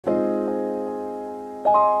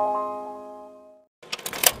Hello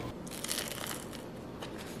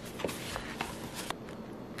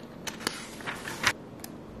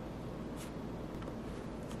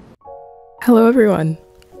everyone,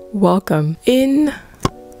 welcome. In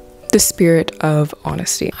the spirit of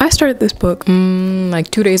honesty, I started this book like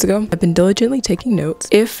 2 days ago. I've been diligently taking notes.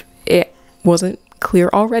 If it wasn't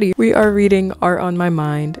clear already, we are reading Art on My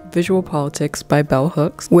Mind, Visual Politics by Bell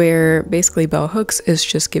Hooks, where basically Bell Hooks is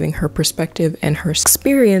just giving her perspective and her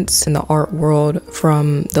experience in the art world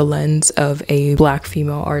from the lens of a Black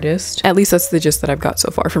female artist. At least that's the gist that I've got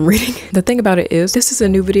so far from reading. The thing about it is, this is a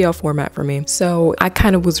new video format for me. So I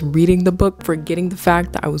kind of was reading the book, forgetting the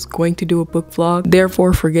fact that I was going to do a book vlog,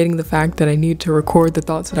 therefore forgetting the fact that I need to record the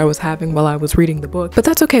thoughts that I was having while I was reading the book. But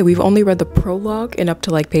that's okay, we've only read the prologue and up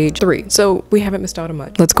to like page 3. So we haven't missed out on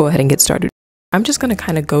much. Let's go ahead and get started. I'm just gonna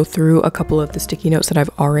kind of go through a couple of the sticky notes that I've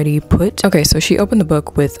already put. Okay, so she opened the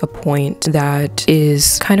book with a point that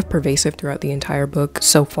is kind of pervasive throughout the entire book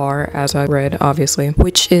so far, as I read, obviously,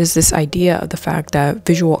 which is this idea of the fact that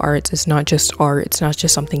visual arts is not just art, it's not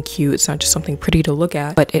just something cute, it's not just something pretty to look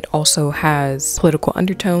at, but it also has political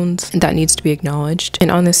undertones that needs to be acknowledged.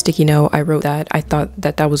 And on this sticky note, I wrote that I thought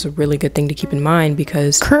that that was a really good thing to keep in mind,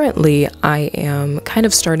 because currently I am kind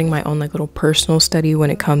of starting my own like little personal study when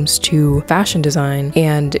it comes to fashion design,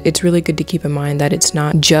 and it's really good to keep in mind that it's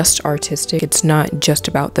not just artistic, it's not just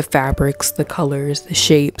about the fabrics, the colors, the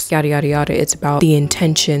shapes, yada yada yada. It's about the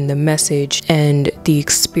intention, the message, and the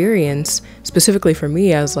experience, specifically for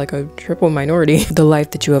me as like a triple minority, the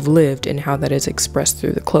life that you have lived and how that is expressed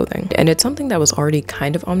through the clothing. And it's something that was already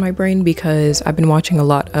kind of on my brain because I've been watching a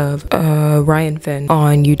lot of Ryan Finn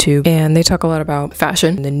on YouTube, and they talk a lot about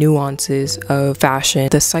fashion, the nuances of fashion,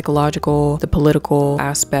 the psychological, the political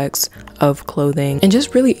aspects of clothing, and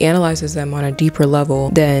just really analyzes them on a deeper level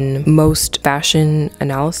than most fashion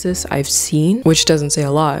analysis I've seen, which doesn't say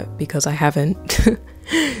a lot because I haven't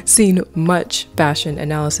seen much fashion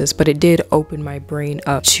analysis, but it did open my brain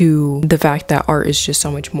up to the fact that art is just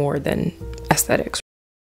so much more than aesthetics.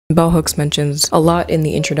 Bell Hooks mentions a lot in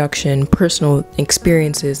the introduction personal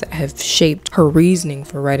experiences that have shaped her reasoning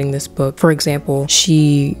for writing this book. For example,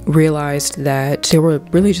 she realized that there were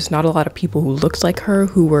really just not a lot of people who looked like her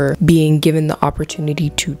who were being given the opportunity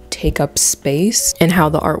to take up space, and how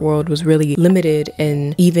the art world was really limited,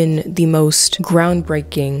 and even the most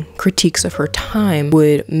groundbreaking critiques of her time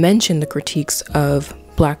would mention the critiques of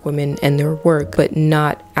Black women and their work, but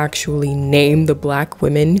not actually name the Black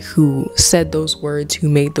women who said those words, who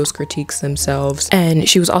made those critiques themselves. And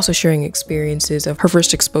she was also sharing experiences of her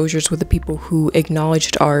first exposures with the people who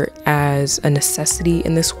acknowledged art as a necessity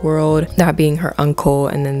in this world, that being her uncle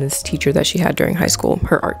and then this teacher that she had during high school,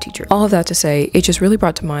 her art teacher. All of that to say, it just really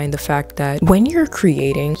brought to mind the fact that when you're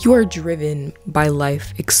creating, you are driven by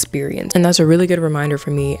life experience. And that's a really good reminder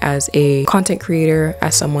for me as a content creator,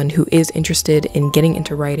 as someone who is interested in getting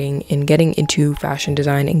into writing and getting into fashion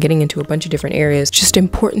design and getting into a bunch of different areas. It's just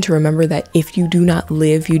important to remember that if you do not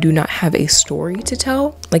live, you do not have a story to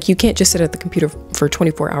tell. Like, you can't just sit at the computer for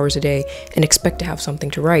 24 hours a day and expect to have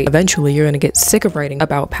something to write. Eventually you're going to get sick of writing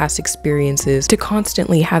about past experiences. To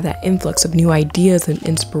constantly have that influx of new ideas and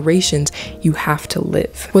inspirations, you have to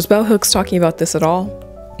live. Was Bell Hooks talking about this at all?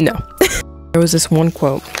 No. There was this one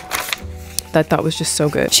quote that I thought was just so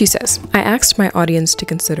good. She says, "I asked my audience to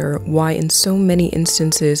consider why in so many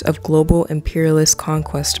instances of global imperialist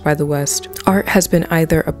conquest by the West, art has been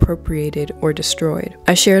either appropriated or destroyed.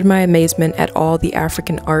 I shared my amazement at all the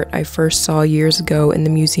African art I first saw years ago in the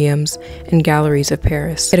museums and galleries of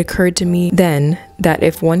Paris. It occurred to me then that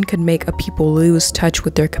if one could make a people lose touch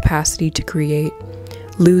with their capacity to create,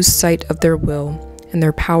 lose sight of their will and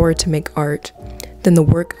their power to make art, then the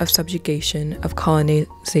work of subjugation, of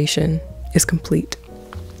colonization, is complete."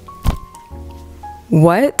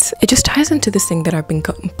 What? It just ties into this thing that I've been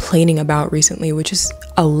complaining about recently, which is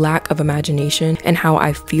a lack of imagination, and how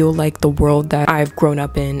I feel like the world that I've grown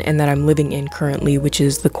up in and that I'm living in currently, which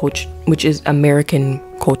is the culture, which is American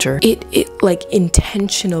culture, it like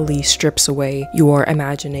intentionally strips away your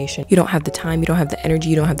imagination. You don't have the time, you don't have the energy,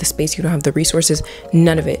 you don't have the space, you don't have the resources,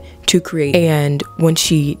 none of it to create. And when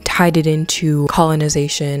she tied it into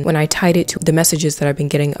colonization, when I tied it to the messages that I've been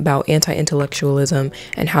getting about anti-intellectualism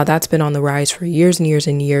and how that's been on the rise for years and years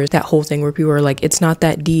and years, that whole thing where people are like, it's not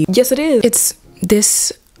that deep. Yes, it is. It's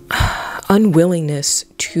this unwillingness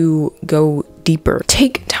to go deeper.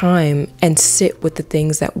 Take time and sit with the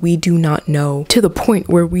things that we do not know to the point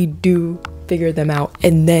where we do figure them out,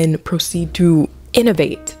 and then proceed to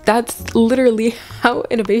innovate. That's literally how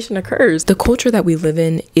innovation occurs. The culture that we live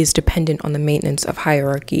in is dependent on the maintenance of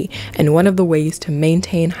hierarchy, and one of the ways to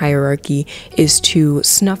maintain hierarchy is to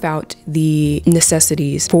snuff out the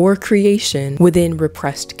necessities for creation within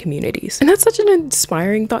repressed communities. And that's such an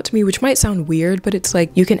inspiring thought to me, which might sound weird, but it's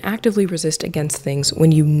like you can actively resist against things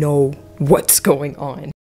when you know what's going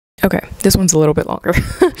on. Okay, this one's a little bit longer.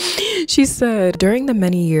 She said, during the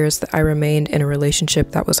many years that I remained in a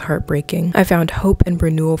relationship that was heartbreaking, I found hope and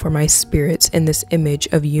renewal for my spirits in this image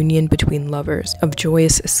of union between lovers, of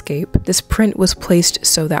joyous escape. This print was placed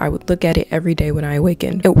so that I would look at it every day when I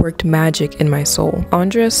awakened. It worked magic in my soul.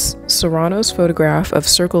 Andres Serrano's photograph of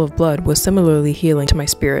Circle of Blood was similarly healing to my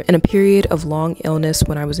spirit. In a period of long illness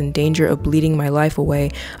when I was in danger of bleeding my life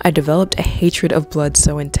away, I developed a hatred of blood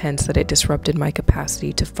so intense that it disrupted my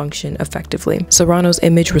capacity to function effectively. Serrano's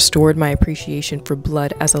image restored my appreciation for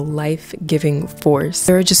blood as a life-giving force.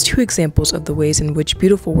 There are just two examples of the ways in which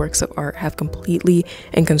beautiful works of art have completely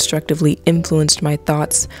and constructively influenced my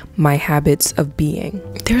thoughts, my habits of being.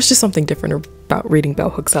 There's just something different about reading bell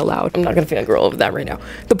hooks out loud. I'm not gonna fangirl over that right now.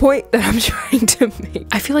 The point that I'm trying to make,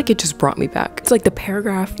 I feel like it just brought me back. It's like the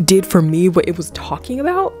paragraph did for me what it was talking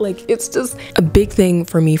about. Like, it's just a big thing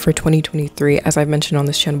for me for 2023, as I've mentioned on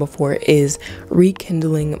this channel before, is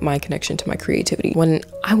rekindling my connection to my creativity. When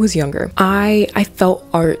I was younger, I felt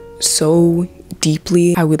art so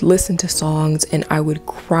deeply. I would listen to songs and I would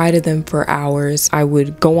cry to them for hours. I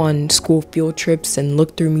would go on school field trips and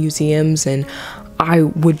look through museums, and I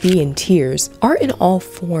would be in tears. Art in all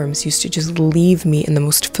forms used to just leave me in the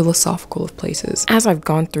most philosophical of places. As I've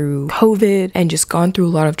gone through COVID and just gone through a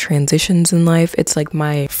lot of transitions in life, it's like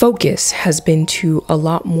my focus has been to a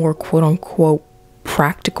lot more quote unquote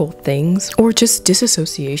practical things, or just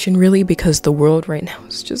disassociation really, because the world right now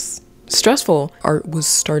is just stressful. Art was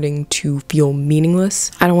starting to feel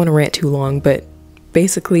meaningless. I don't want to rant too long, but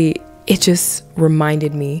basically it just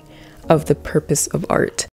reminded me of the purpose of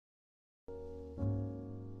art.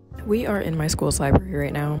 We are in my school's library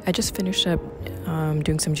right now. I just finished up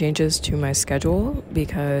doing some changes to my schedule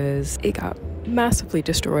because it got massively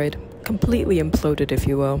destroyed, completely imploded, if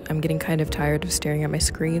you will. I'm getting kind of tired of staring at my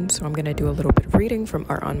screen, so I'm gonna do a little bit of reading from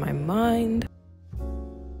Art on My Mind.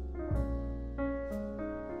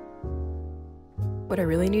 What I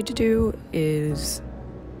really need to do is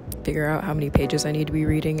figure out how many pages I need to be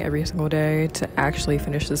reading every single day to actually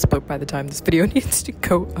finish this book by the time this video needs to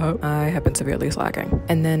go up. I have been severely slacking.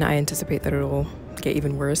 And then I anticipate that it'll get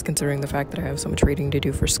even worse considering the fact that I have so much reading to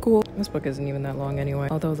do for school. This book isn't even that long anyway,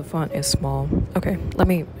 although the font is small. Okay, let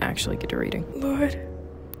me actually get to reading. Lord.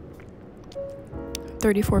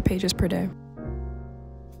 34 pages per day.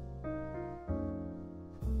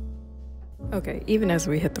 Okay, even as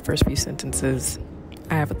we hit the first few sentences,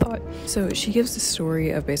 I have a thought. So she gives the story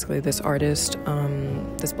of basically this artist,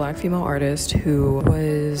 this black female artist who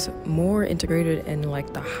was more integrated in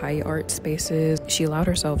like the high art spaces. She allowed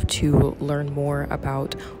herself to learn more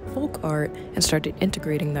about folk art and started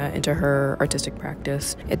integrating that into her artistic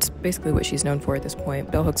practice. It's basically what she's known for at this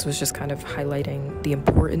point. Bell Hooks was just kind of highlighting the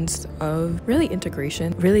importance of really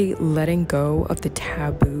integration, really letting go of the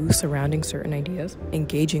taboo surrounding certain ideas,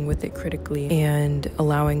 engaging with it critically, and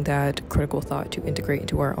allowing that critical thought to integrate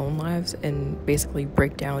into our own lives and basically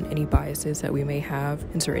break down any biases that we may have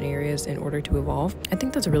in certain areas in order to evolve. I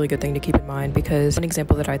think that's a really good thing to keep in mind, because one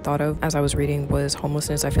example that I thought of as I was reading was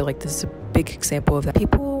homelessness. I feel like this is a big example of that.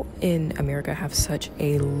 People in America have such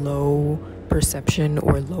a low perception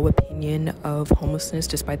or low opinion of homelessness,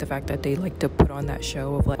 despite the fact that they like to put on that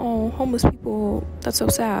show of like, oh, homeless people, that's so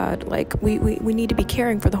sad, like we need to be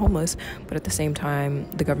caring for the homeless. But at the same time,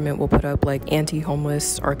 the government will put up like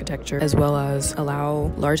anti-homeless architecture, as well as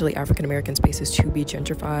allow largely African American spaces to be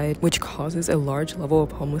gentrified, which causes a large level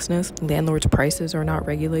of homelessness. Landlords' prices are not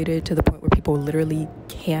regulated to the point where people literally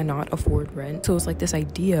cannot afford rent. So it's like this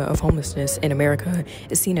idea of homelessness in America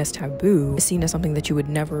is seen as taboo, is seen as something that you would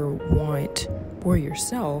never want for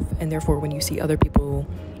yourself, and therefore when you see other people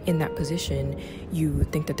in that position, you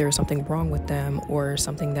think that there's something wrong with them or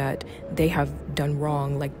something that they have done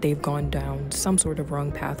wrong, like they've gone down some sort of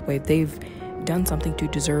wrong pathway, they've done something to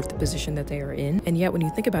deserve the position that they are in. And yet when you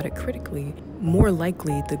think about it critically, more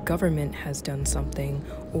likely the government has done something,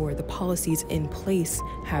 or the policies in place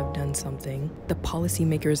have done something. The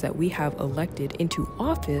policymakers that we have elected into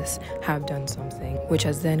office have done something, which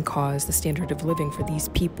has then caused the standard of living for these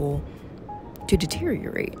people to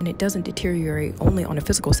deteriorate. And it doesn't deteriorate only on a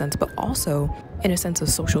physical sense, but also in a sense of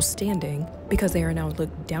social standing because they are now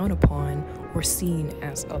looked down upon or seen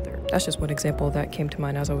as other. That's just one example that came to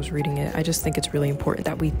mind as I was reading it. I just think it's really important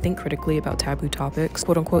that we think critically about taboo topics,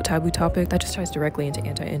 quote unquote taboo topic. That just ties directly into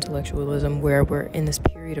anti-intellectualism, where we're in this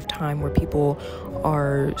period of time where people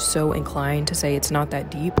are so inclined to say it's not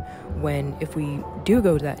that deep, when if we do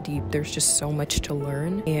go that deep, there's just so much to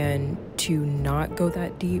learn, and to not go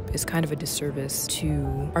that deep is kind of a disservice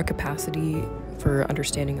to our capacity for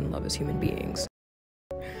understanding and love as human beings.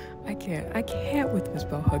 I can't with Miss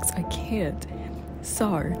Bell Hooks, I can't.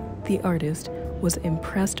 Sar, the artist, was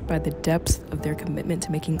impressed by the depths of their commitment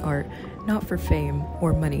to making art, not for fame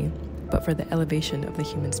or money, but for the elevation of the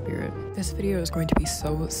human spirit. This video is going to be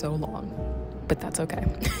so long, but that's okay.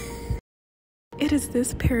 It is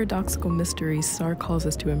this paradoxical mystery Sar calls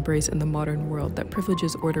us to embrace in the modern world that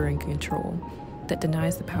privileges order and control, that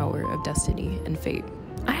denies the power of destiny and fate.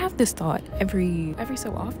 I have this thought every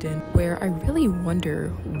so often where I really wonder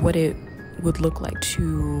what it would look like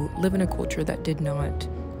to live in a culture that did not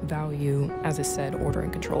value, as I said, order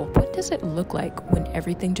and control. What does it look like when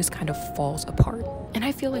everything just kind of falls apart? And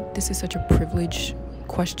I feel like this is such a privileged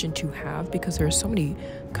question to have, because there are so many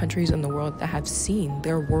countries in the world that have seen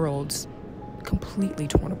their worlds completely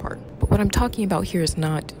torn apart. But what I'm talking about here is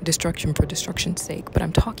not destruction for destruction's sake, but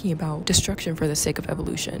I'm talking about destruction for the sake of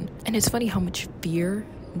evolution. And it's funny how much fear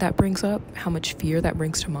that brings up, how much fear that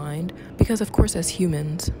brings to mind, because of course as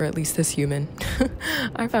humans, or at least this human,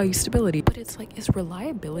 I value stability, but it's like, is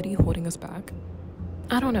reliability holding us back?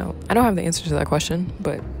 I don't know. I don't have the answer to that question,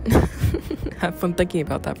 but have fun thinking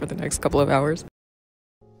about that for the next couple of hours.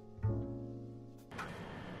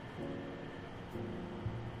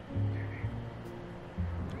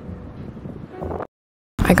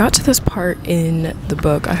 I got to this part in the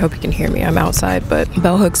book, I hope you can hear me, I'm outside, but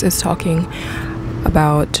Bell Hooks is talking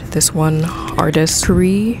about this one artist,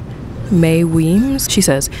 𝘸𝘰𝘶𝘭𝘥𝘯𝘵. She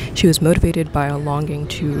says she was motivated by a longing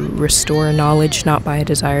to restore knowledge, not by a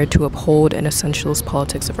desire to uphold an essentialist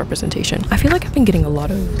politics of representation. I feel like I've been getting a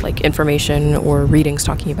lot of information or readings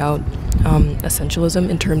talking about essentialism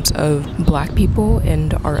in terms of Black people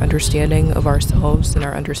and our understanding of ourselves and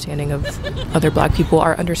our understanding of other Black people,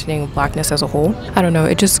 our understanding of Blackness as a whole. I don't know,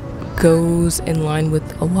 it just goes in line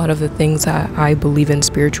with a lot of the things that I believe in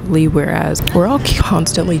spiritually, whereas we're all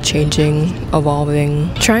constantly changing,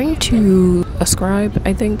 evolving, trying to ascribe,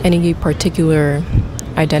 I think, any particular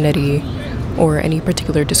identity or any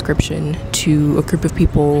particular description to a group of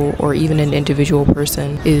people or even an individual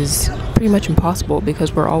person is pretty much impossible,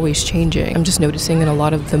 because we're always changing. I'm just noticing in a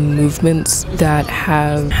lot of the movements that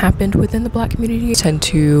have happened within the Black community tend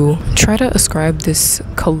to try to ascribe this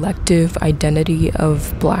collective identity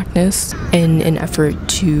of Blackness in an effort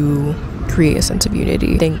to create a sense of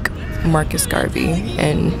unity. Think Marcus Garvey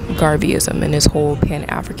and Garveyism and his whole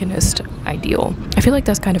Pan-Africanist ideal. I feel like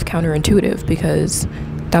that's kind of counterintuitive, because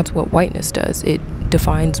that's what whiteness does. It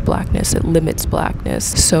defines Blackness, it limits Blackness.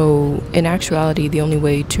 So in actuality, the only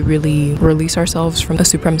way to really release ourselves from a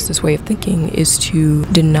supremacist way of thinking is to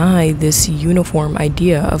deny this uniform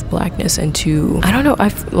idea of Blackness, and to, I don't know,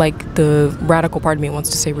 like the radical part of me wants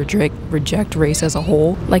to say reject race as a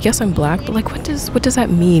whole. Like, yes, I'm Black, but like, what does that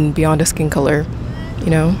mean beyond a skin color, you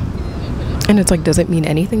know? And it's like, does it mean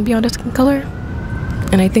anything beyond a skin color?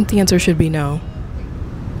 And I think the answer should be no.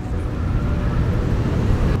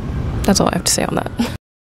 That's all I have to say on that.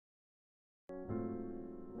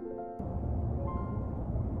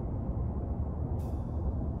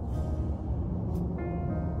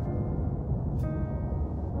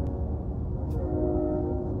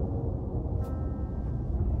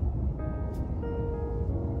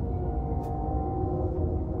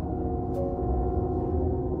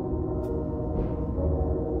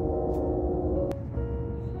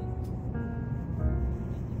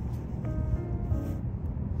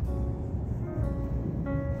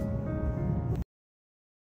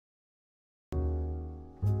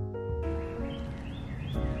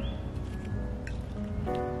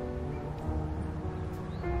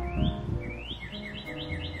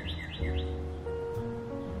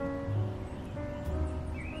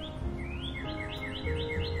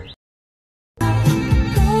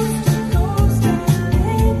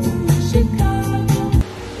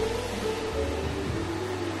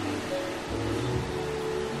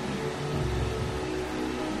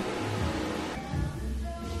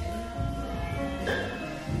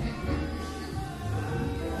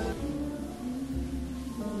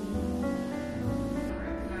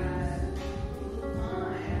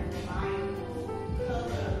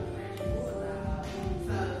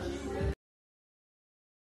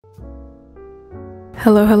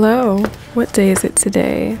 Hello, what day is it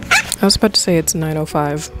today? I was about to say it's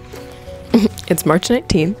 9:05. It's March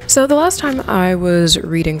 19th. So the last time I was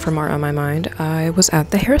reading from Art on My Mind, I was at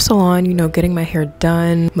the hair salon, you know, getting my hair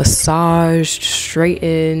done, massaged,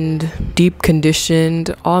 straightened, deep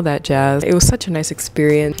conditioned, all that jazz. It was such a nice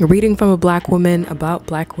experience. Reading from a Black woman about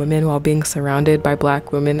Black women while being surrounded by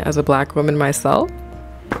Black women as a Black woman myself.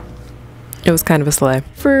 It was kind of a slay.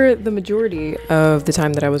 For the majority of the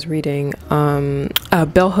time that I was reading,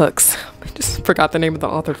 bell hooks. I just forgot the name of the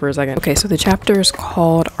author for a second. Okay, so the chapter is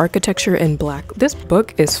called Architecture in Black. This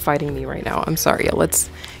book is fighting me right now. I'm sorry. Let's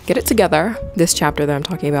get it together. This chapter that I'm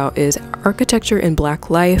talking about is Architecture in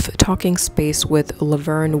Black Life, Talking Space with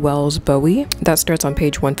Laverne Wells Bowie. That starts on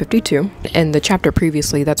page 152. And the chapter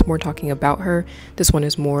previously, that's more talking about her. This one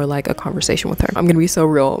is more like a conversation with her. I'm gonna be so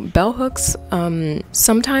real. Bell hooks,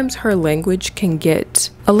 sometimes her language can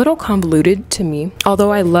get a little convoluted to me.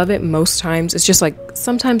 Although I love it most times, it's just like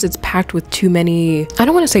sometimes it's packed with too many, I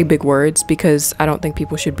don't want to say big words because I don't think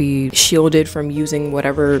people should be shielded from using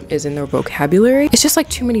whatever is in their vocabulary. It's just like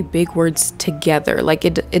too many big words together. Like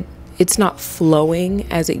it's not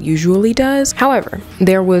flowing as it usually does. However,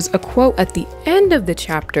 there was a quote at the end of the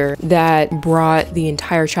chapter that brought the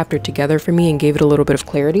entire chapter together for me and gave it a little bit of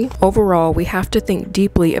clarity. Overall, we have to think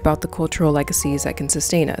deeply about the cultural legacies that can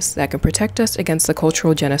sustain us, that can protect us against the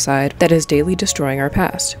cultural genocide that is daily destroying our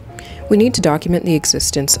past. We need to document the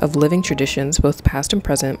existence of living traditions, both past and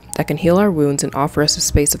present, that can heal our wounds and offer us a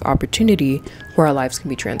space of opportunity where our lives can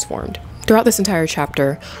be transformed. Throughout this entire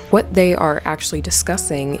chapter, what they are actually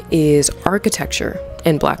discussing is architecture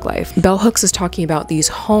in Black life. Bell hooks is talking about these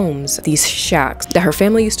homes, these shacks that her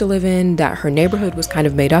family used to live in, that her neighborhood was kind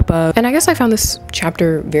of made up of. And I guess I found this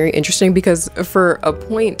chapter very interesting because for a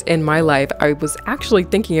point in my life, I was actually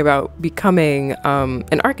thinking about becoming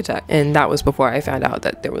an architect. And that was before I found out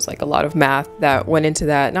that there was like a lot of math that went into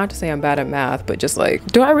that. Not to say I'm bad at math, but just like,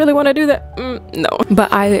 do I really want to do that? No.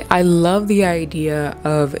 But I love the idea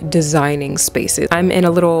of designing spaces. I'm in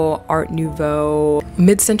a little Art Nouveau,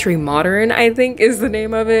 mid-century modern, I think is the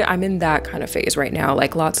name of it. I'm in that kind of phase right now,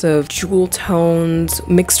 like lots of jewel tones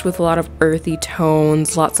mixed with a lot of earthy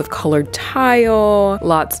tones, lots of colored tile,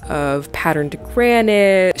 lots of patterned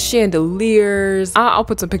granite, chandeliers. I'll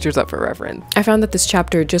put some pictures up for reference. I found that this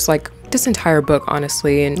chapter, just like this entire book,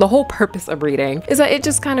 honestly, and the whole purpose of reading, is that it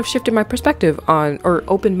just kind of shifted my perspective on, or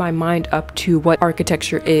opened my mind up to what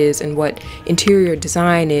architecture is and what interior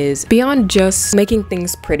design is, beyond just making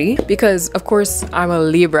things pretty. Because of course I'm a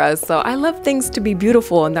Libra, so I love things to be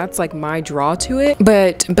beautiful, and that's like my draw to it.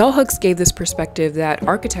 But bell hooks gave this perspective that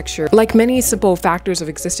architecture, like many simple factors of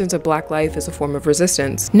existence of Black life, is a form of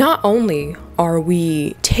resistance. Not only are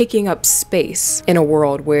we taking up space in a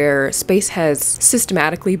world where space has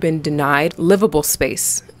systematically been denied, livable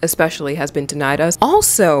space especially has been denied us,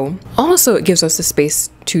 also it gives us the space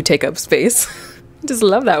to take up space. Just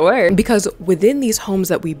love that word. Because within these homes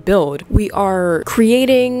that we build, we are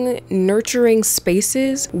creating, nurturing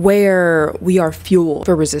spaces where we are fuel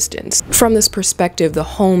for resistance. From this perspective, the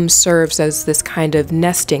home serves as this kind of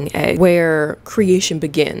nesting egg where creation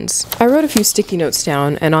begins. I wrote a few sticky notes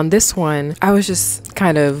down, and on this one, I was just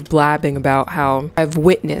kind of blabbing about how I've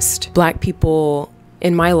witnessed Black people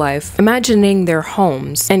in my life imagining their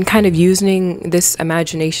homes and kind of using this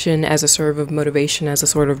imagination as a sort of motivation, as a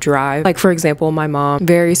sort of drive. Like, for example, my mom,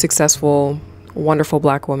 very successful, wonderful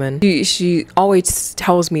Black woman, she always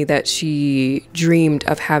tells me that she dreamed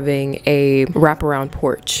of having a wraparound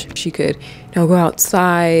porch. She could, you know, go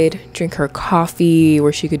outside, drink her coffee,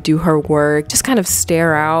 where she could do her work, just kind of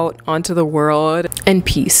stare out onto the world, and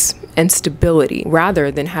peace and stability,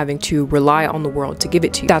 rather than having to rely on the world to give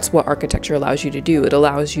it to you. That's what architecture allows you to do. It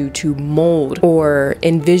allows you to mold or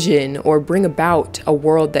envision or bring about a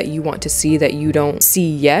world that you want to see that you don't see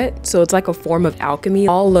yet. So it's like a form of alchemy.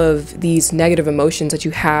 All of these negative emotions that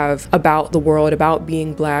you have about the world, about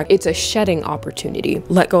being Black, it's a shedding opportunity.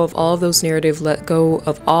 Let go of all of those narratives, let go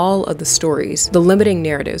of all of the stories, the limiting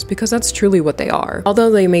narratives, because that's truly what they are.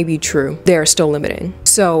 Although they may be true, they are still limiting.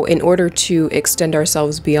 So in order to extend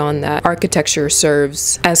ourselves beyond that, architecture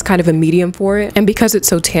serves as kind of a medium for it. And because it's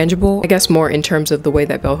so tangible, I guess more in terms of the way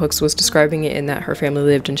that bell hooks was describing it, in that her family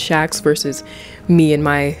lived in shacks, versus me and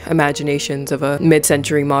my imaginations of a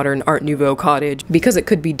mid-century modern Art Nouveau cottage, because it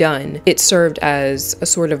could be done, it served as a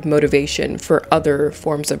sort of motivation for other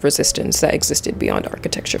forms of resistance that existed beyond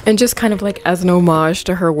architecture. And just kind of like as an homage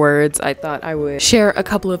to her words, I thought I would share a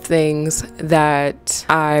couple of things that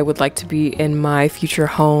I would like to be in my future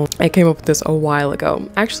home. I came up with this a while ago.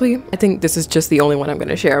 Actually, Actually, I think this is just the only one I'm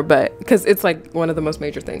gonna share, but because it's like one of the most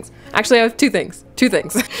major things. Actually, I have two things.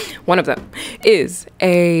 One of them is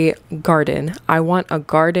a garden. I want a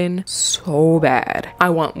garden so bad. I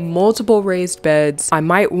want multiple raised beds. I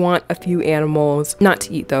might want a few animals, not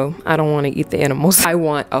to eat though. I don't want to eat the animals. I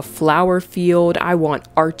want a flower field. I want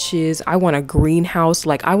arches. I want a greenhouse.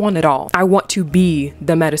 Like, I want it all. I want to be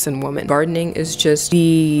the medicine woman. Gardening is just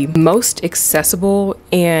the most accessible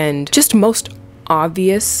and just most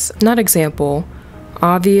obvious, not example,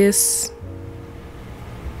 obvious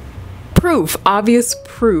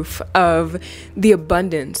proof of the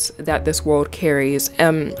abundance that this world carries.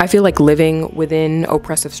 I feel like living within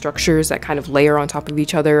oppressive structures that kind of layer on top of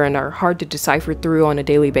each other and are hard to decipher through on a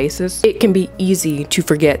daily basis, it can be easy to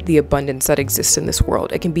forget the abundance that exists in this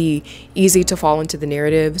world. It can be easy to fall into the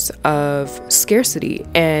narratives of scarcity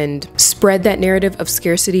and spread that narrative of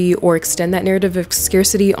scarcity or extend that narrative of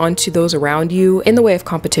scarcity onto those around you in the way of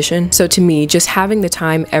competition. So to me, just having the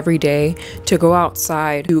time every day to go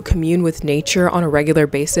outside, to commune with nature on a regular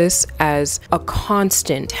basis as a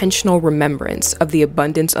constant intentional remembrance of the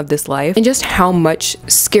abundance of this life and just how much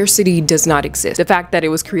scarcity does not exist. The fact that it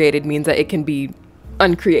was created means that it can be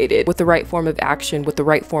uncreated with the right form of action, with the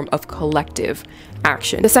right form of collective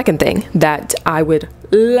action. The second thing that I would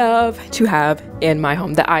love to have in my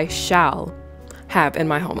home, that I shall have in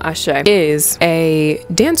my home, is a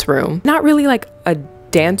dance room. Not really like a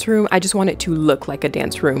dance room, I just want it to look like a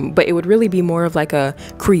dance room, but it would really be more of like a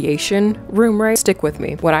creation room, right? Stick with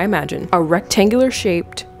me. What I imagine, a rectangular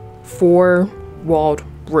shaped 4-walled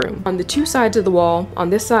room. On the two sides of the wall, on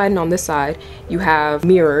this side and on this side, you have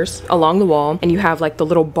mirrors along the wall, and you have like the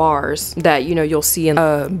little bars that, you know, you'll see in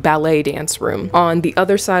a ballet dance room. On the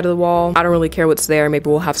other side of the wall, I don't really care what's there, maybe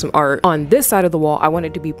we'll have some art. On this side of the wall, I want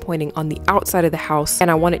it to be pointing on the outside of the house, and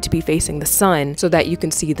I want it to be facing the sun so that you can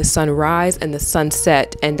see the sunrise and the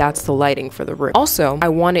sunset, and that's the lighting for the room. Also, I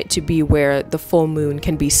want it to be where the full moon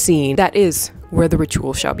can be seen. That is where the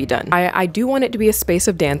ritual shall be done. I do want it to be a space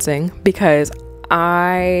of dancing because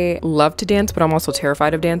I love to dance, but I'm also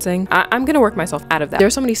terrified of dancing. I'm gonna work myself out of that.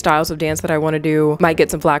 There's so many styles of dance that I want to do. Might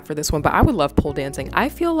get some flack for this one, but I would love pole dancing. I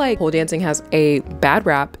feel like pole dancing has a bad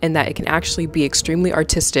rap in that it can actually be extremely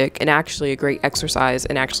artistic and actually a great exercise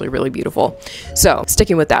and actually really beautiful. So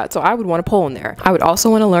sticking with that. So I would want a pole in there. I would also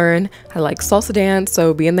want to learn. I like salsa dance,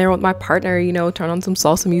 so being there with my partner, you know, turn on some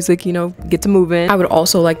salsa music, you know, get to moving. I would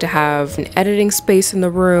also like to have an editing space in the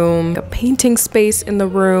room, a painting space in the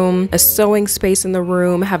room, a sewing space in the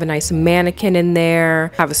room, have a nice mannequin in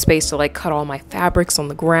there, have a space to like cut all my fabrics on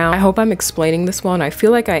the ground. I hope I'm explaining this well, and I feel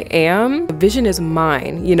like I am. The vision is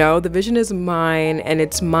mine, you know, the vision is mine, and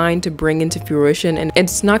it's mine to bring into fruition, and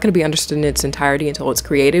it's not going to be understood in its entirety until it's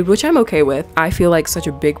created, which I'm okay with. I feel like such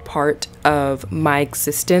a big part of my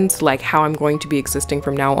existence, like how I'm going to be existing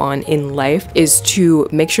from now on in life, is to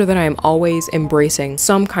make sure that I am always embracing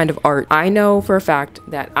some kind of art. I know for a fact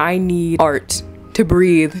that I need art to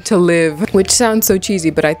breathe, to live, which sounds so cheesy,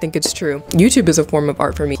 but I think it's true. YouTube is a form of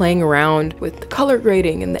art for me. Playing around with the color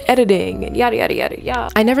grading and the editing and yada yada yada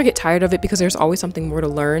yada. I never get tired of it because there's always something more to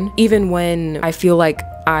learn. Even when I feel like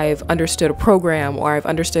I've understood a program or I've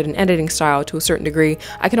understood an editing style to a certain degree,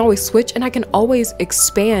 I can always switch and I can always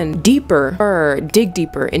expand deeper or dig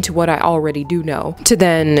deeper into what I already do know to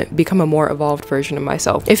then become a more evolved version of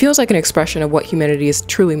myself. It feels like an expression of what humanity is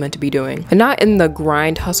truly meant to be doing, and not in the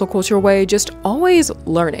grind hustle culture way, just always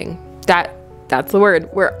learning. That's the word.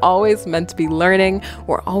 We're always meant to be learning.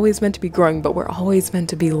 We're always meant to be growing, but we're always meant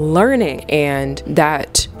to be learning. And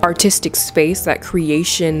that artistic space, that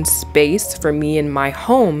creation space for me in my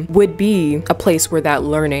home would be a place where that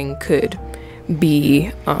learning could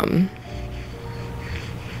be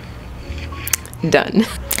done.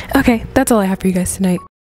 Okay, that's all I have for you guys tonight.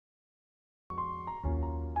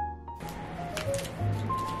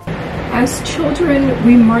 As children,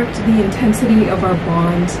 we marked the intensity of our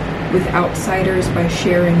bonds with outsiders by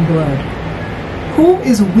sharing blood. Who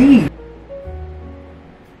is we?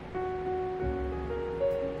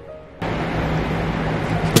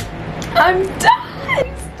 I'm done!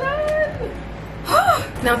 It's done!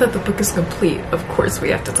 Now that the book is complete, of course we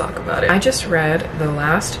have to talk about it. I just read the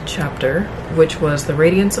last chapter, which was The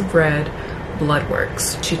Radiance of Red,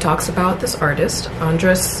 Bloodworks. She talks about this artist,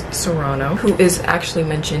 Andres Serrano, who is actually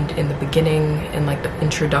mentioned in the beginning in like the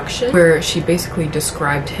introduction, where she basically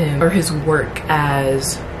described him or his work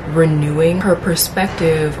as renewing her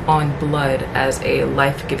perspective on blood as a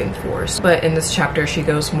life-giving force. But in this chapter, she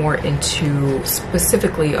goes more into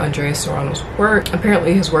specifically Andres Serrano's work.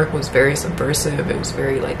 Apparently his work was very subversive. It was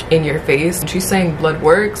very like in your face. When she's saying blood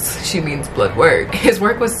works, she means blood work. His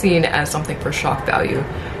work was seen as something for shock value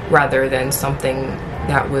rather than something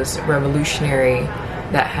that was revolutionary,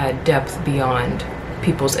 that had depth beyond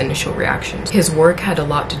people's initial reactions. His work had a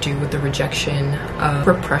lot to do with the rejection of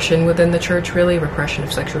repression within the church, really. Repression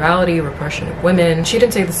of sexuality, repression of women. She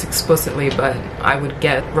didn't say this explicitly, but I would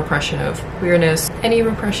get repression of queerness, any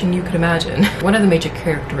repression you could imagine. One of the major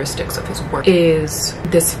characteristics of his work is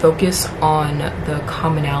this focus on the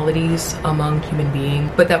commonalities among human beings,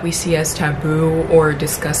 but that we see as taboo or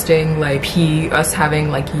disgusting, like us having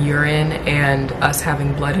like urine and us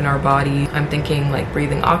having blood in our body. I'm thinking like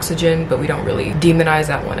breathing oxygen, but we don't really demonize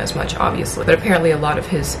that one as much, obviously. But apparently a lot of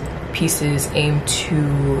his pieces aim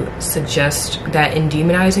to suggest that in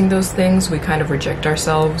demonizing those things, we kind of reject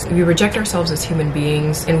ourselves. We reject ourselves as human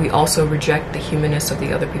beings, and we also reject the humanness of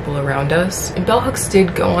the other people around us. And Bell Hooks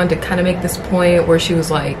did go on to kind of make this point where she was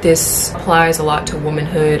like, this applies a lot to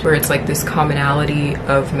womanhood, where it's like this commonality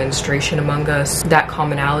of menstruation among us. That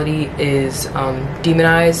commonality is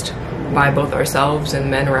demonized by both ourselves and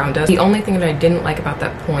men around us. The only thing that I didn't like about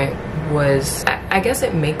that point was, I guess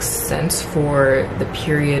it makes sense for the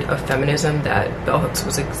period of feminism that Bell Hooks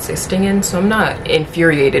was existing in, so I'm not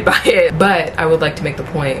infuriated by it. But I would like to make the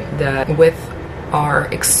point that with our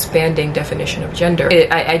expanding definition of gender,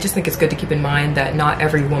 I just think it's good to keep in mind that not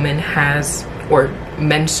every woman has or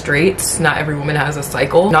menstruates, not every woman has a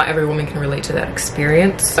cycle, not every woman can relate to that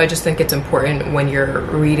experience. So I just think it's important when you're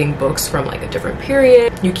reading books from like a different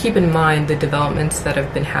period, you keep in mind the developments that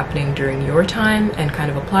have been happening during your time and kind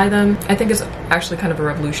of apply them. I think it's actually kind of a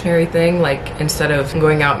revolutionary thing, like instead of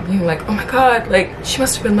going out and being like, oh my god, like she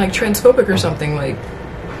must have been like transphobic or something, like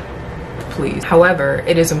please. However,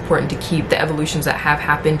 it is important to keep the evolutions that have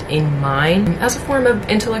happened in mind as a form of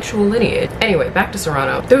intellectual lineage. Anyway, back to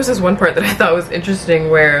Serrano. There was this one part that I thought was interesting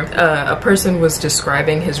where a person was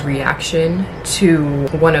describing his reaction to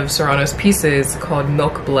one of Serrano's pieces called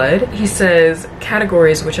Milk Blood. He says,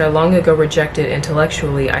 categories which I long ago rejected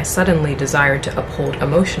intellectually, I suddenly desired to uphold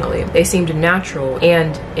emotionally. They seemed natural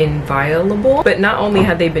and inviolable, but not only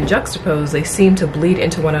had they been juxtaposed, they seemed to bleed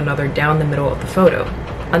into one another down the middle of the photo.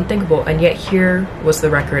 Unthinkable, and yet here was the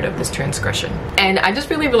record of this transgression. And I just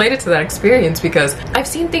really related to that experience because I've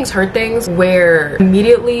seen things, heard things where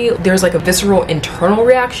immediately there's like a visceral internal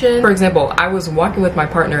reaction. For example, I was walking with my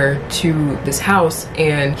partner to this house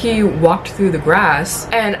and he walked through the grass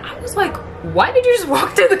and I was like, why did you just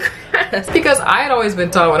walk through the grass? Because I had always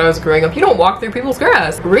been taught when I was growing up, you don't walk through people's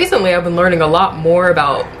grass. Recently, I've been learning a lot more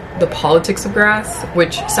about the politics of grass,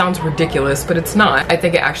 which sounds ridiculous, but it's not. I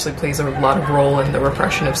think it actually plays a lot of role in the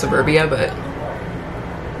repression of suburbia, but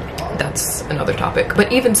that's another topic.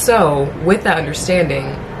 But even so, with that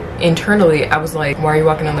understanding, internally I was like, why are you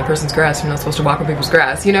walking on the person's grass? You're not supposed to walk on people's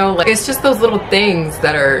grass, you know? Like, it's just those little things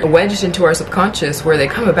that are wedged into our subconscious where they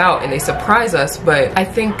come about and they surprise us. But I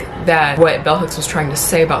think that what Bell Hooks was trying to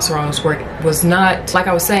say about Serrano's work was not, like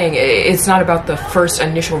I was saying, it's not about the first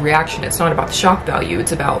initial reaction, it's not about the shock value,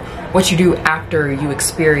 it's about what you do after you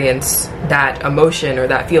experience that emotion or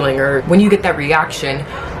that feeling, or when you get that reaction,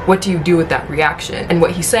 what do you do with that reaction? And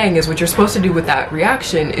what he's saying is what you're supposed to do with that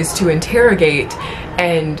reaction is to interrogate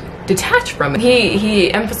and detach from it.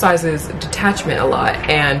 He emphasizes detachment a lot,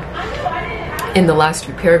 and in the last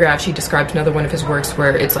few paragraphs he described another one of his works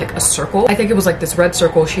where it's like a circle. I think it was like this red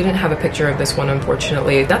circle. She didn't have a picture of this one,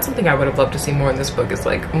 unfortunately. That's something I would have loved to see more in this book, is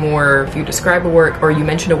like more, if you describe a work or you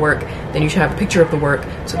mention a work, then you should have a picture of the work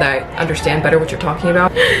so that I understand better what you're talking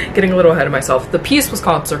about. Getting a little ahead of myself. The piece was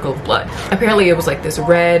called Circle of Blood. Apparently it was like this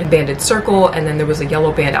red banded circle and then there was a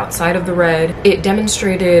yellow band outside of the red. It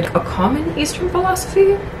demonstrated a common Eastern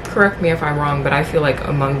philosophy. Correct me if I'm wrong, but I feel like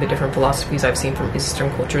among the different philosophies I've seen from Eastern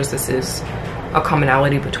cultures, this is a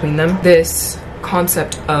commonality between them. This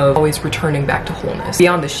concept of always returning back to wholeness.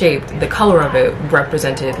 Beyond the shape, the color of it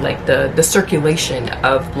represented like the circulation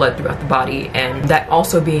of blood throughout the body, and that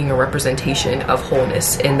also being a representation of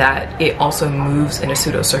wholeness in that it also moves in a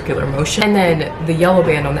pseudo-circular motion. And then the yellow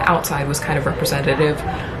band on the outside was kind of representative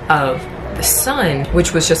of the sun,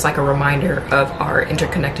 which was just like a reminder of our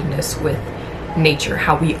interconnectedness with nature,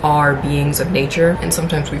 how we are beings of nature, and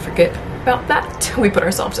sometimes we forget about that. We put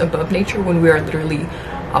ourselves above nature when we are literally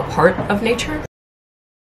a part of nature.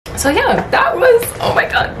 So yeah, that was, oh my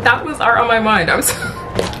god, that was art on my mind. I'm so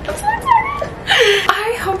excited.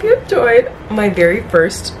 I hope you enjoyed my very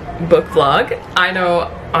first book vlog. I know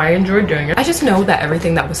I enjoyed doing it. I just know that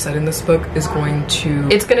everything that was said in this book is going to,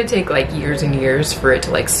 it's gonna take like years and years for it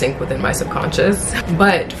to like sink within my subconscious.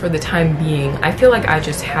 But for the time being, I feel like I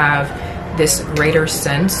just have this greater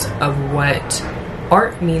sense of what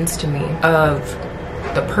art means to me, of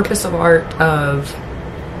the purpose of art, of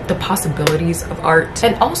the possibilities of art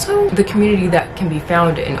and also the community that can be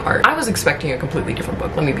found in art. I was expecting a completely different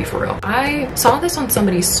book, let me be for real. I saw this on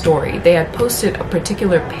somebody's story. They had posted a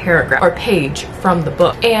particular paragraph or page from the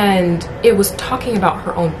book, and it was talking about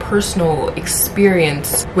her own personal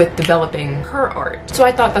experience with developing her art. So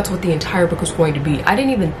I thought that's what the entire book was going to be. I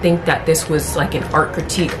didn't even think that this was like an art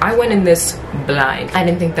critique. I went in this blind. I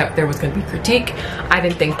didn't think that there was going to be critique. I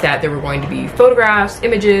didn't think that there were going to be photographs,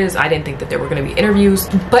 images. I didn't think that there were going to be interviews,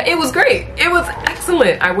 but it was great. It was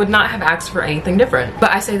excellent. I would not have asked for anything different.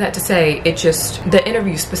 But I say that to say, it just, the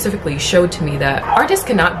interview specifically showed to me that artists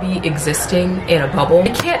cannot be existing in a bubble.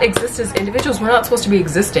 They can't exist as individuals. We're not supposed to be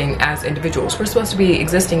existing as individuals. We're supposed to be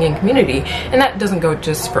existing in community. And that doesn't go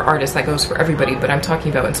just for artists, that goes for everybody, but I'm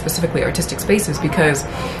talking about in specifically artistic spaces, because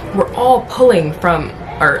we're all pulling from,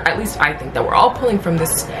 or at least I think that we're all pulling from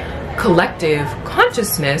this collective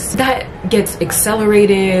consciousness that gets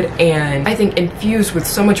accelerated and I think infused with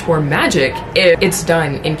so much more magic if it's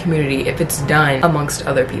done in community, if it's done amongst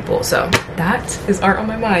other people. So that is art on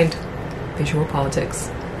my mind, visual politics.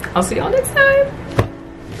 I'll see y'all next time.